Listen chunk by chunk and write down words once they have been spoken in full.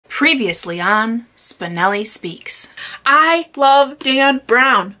Previously on Spenelli Speaks. I love Dan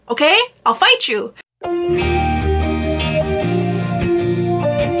Brown, okay? I'll fight you.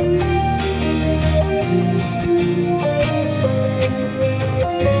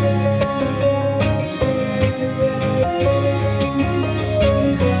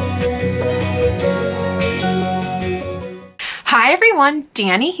 Hi everyone,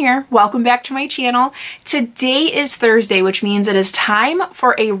 Danny here. Welcome back to my channel. Today is Thursday, which means it is time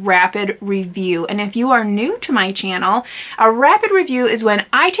for a rapid review. And if you are new to my channel, a rapid review is when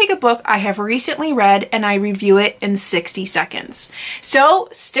I take a book I have recently read and I review it in 60 seconds. So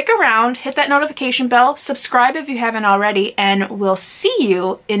stick around, hit that notification bell, subscribe if you haven't already, and we'll see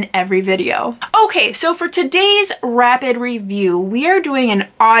you in every video. Okay, so for today's rapid review, we are doing an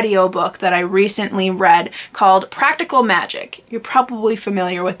audiobook that I recently read called Practical Magic. You're probably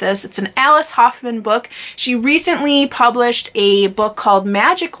familiar with this. It's an Alice Hoffman book. She recently published a book called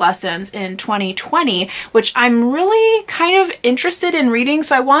Magic Lessons in 2020, which I'm really kind of interested in reading.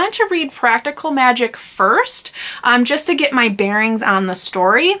 So I wanted to read Practical Magic first, just to get my bearings on the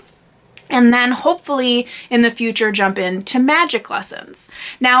story. And then hopefully in the future jump into Magic Lessons.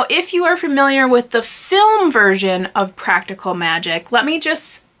 Now, if you are familiar with the film version of Practical Magic, let me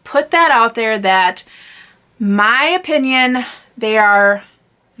just put that out there that my opinion, they are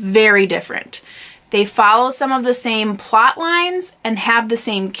very different. They follow some of the same plot lines and have the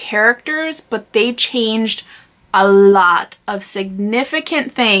same characters, but they changed a lot of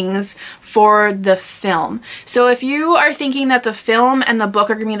significant things for the film. So if you are thinking that the film and the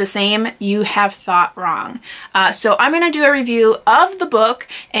book are gonna be the same, you have thought wrong. So I'm gonna do a review of the book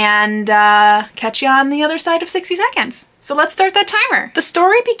and catch you on the other side of 60 seconds. So let's start that timer. The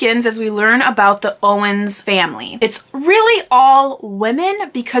story begins as we learn about the Owens family. It's really all women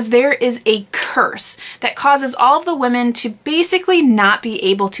because there is a curse that causes all of the women to basically not be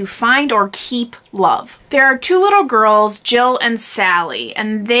able to find or keep love. There are two little girls, Jill and Sally,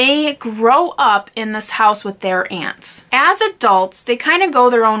 and they grow up in this house with their aunts. As adults, they kind of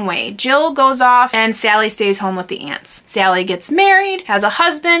go their own way. Jill goes off and Sally stays home with the aunts. Sally gets married, has a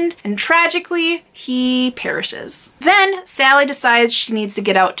husband, and tragically, he perishes. Then Sally decides she needs to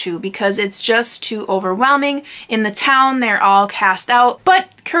get out too because it's just too overwhelming. In the town, they're all cast out, but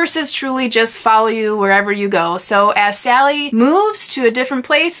curses truly just follow you wherever you go. So as Sally moves to a different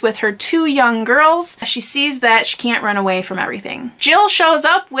place with her two young girls, she sees that she can't run away from everything. Jill shows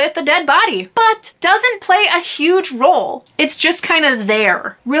up with a dead body, but doesn't play a huge role. It's just kind of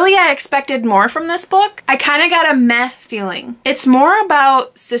there. Really, I expected more from this book. I kind of got a meh feeling. It's more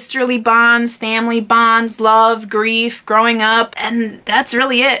about sisterly bonds, family bonds, love, grief, growing up, and that's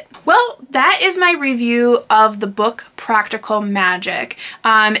really it. Well, that is my review of the book Practical Magic.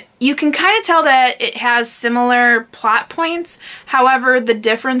 You can kind of tell that it has similar plot points. However, the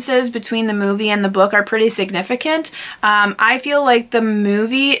differences between the movie and the book are pretty significant. I feel like the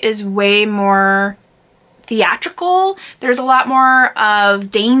movie is way more theatrical. There's a lot more of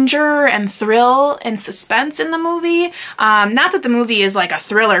danger and thrill and suspense in the movie. Not that the movie is like a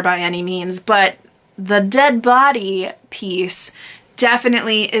thriller by any means, but the dead body piece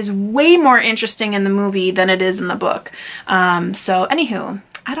definitely is way more interesting in the movie than it is in the book. So anywho,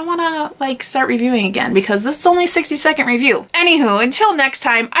 I don't want to like start reviewing again because this is only a 60-second review. Anywho, until next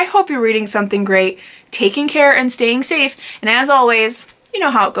time, I hope you're reading something great, taking care and staying safe. And as always, you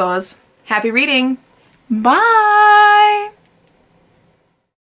know how it goes. Happy reading. Bye.